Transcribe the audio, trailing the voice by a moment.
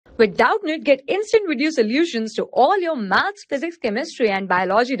With Doubtnut, get instant video solutions to all your maths, physics, chemistry, and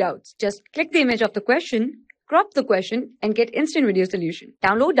biology doubts. Just click the image of the question, crop the question, and get instant video solution.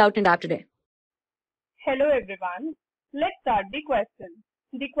 Download Doubtnut app today. Hello everyone. Let's start the question.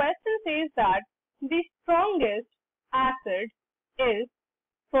 The question says that the strongest acid is,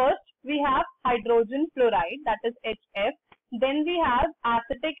 first we have hydrogen fluoride, that is HF. Then we have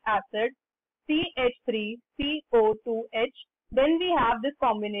acetic acid, CH3CO2H. Then we have this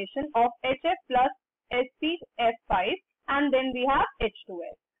combination of HF plus SpF5, and then we have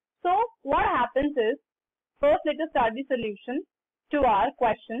H2S. So what happens is, first let us start the solution to our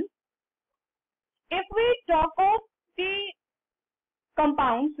question. If we talk of the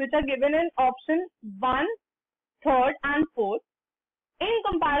compounds which are given in option 1, 3rd and 4th, in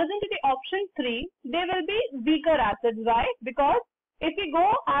comparison to the option 3, they will be weaker acids, right? Because if we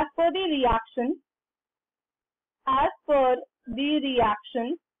go as per the reaction,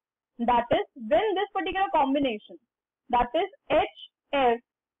 that is when this particular combination, that is HF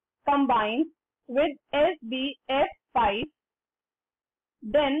combines with SbF5,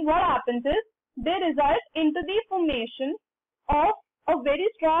 then what happens is they result into the formation of a very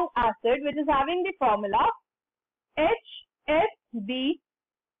strong acid which is having the formula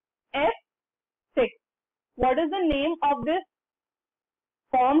HFBF6. What is the name of this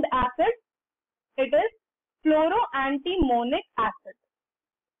formed acid? It is fluoroantimonic acid.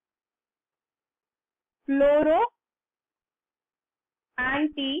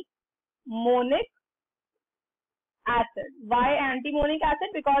 Fluoroantimonic acid. Why antimonic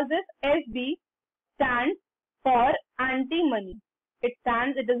acid? Because this Sb stands for anti-money. It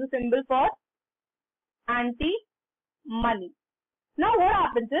is a symbol for anti-money. Now what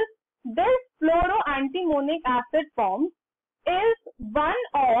happens is, this fluoroantimonic acid formed is one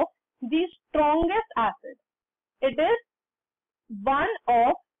of the strongest acids. It is one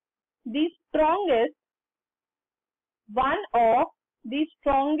of the strongest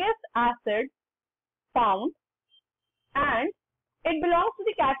acids found, and it belongs to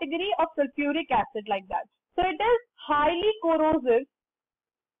the category of sulfuric acid, like that. So it is highly corrosive.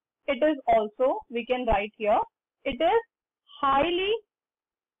 It is also, we can write here, it is highly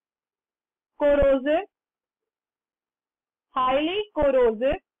corrosive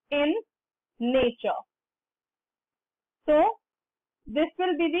in nature. So this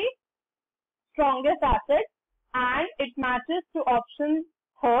will be the strongest acid, and it matches to option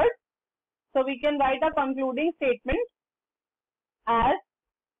 3rd. So we can write a concluding statement as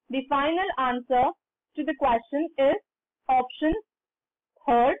the final answer to the question is option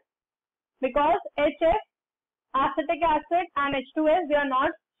 3rd, because HF, acetic acid and H2S, they are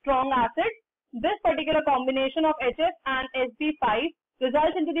not strong acids. This particular combination of HF and Sb5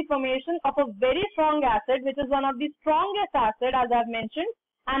 results into the formation of a very strong acid, which is one of the strongest acid, as I have mentioned,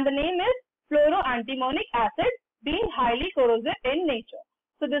 and the name is fluoroantimonic acid, being highly corrosive in nature.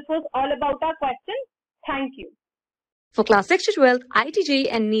 So this was all about our question. Thank you. For class 6 to 12, IIT JEE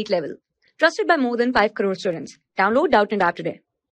and NEET level. Trusted by more than 5 crore students. Download Doubtnut app today.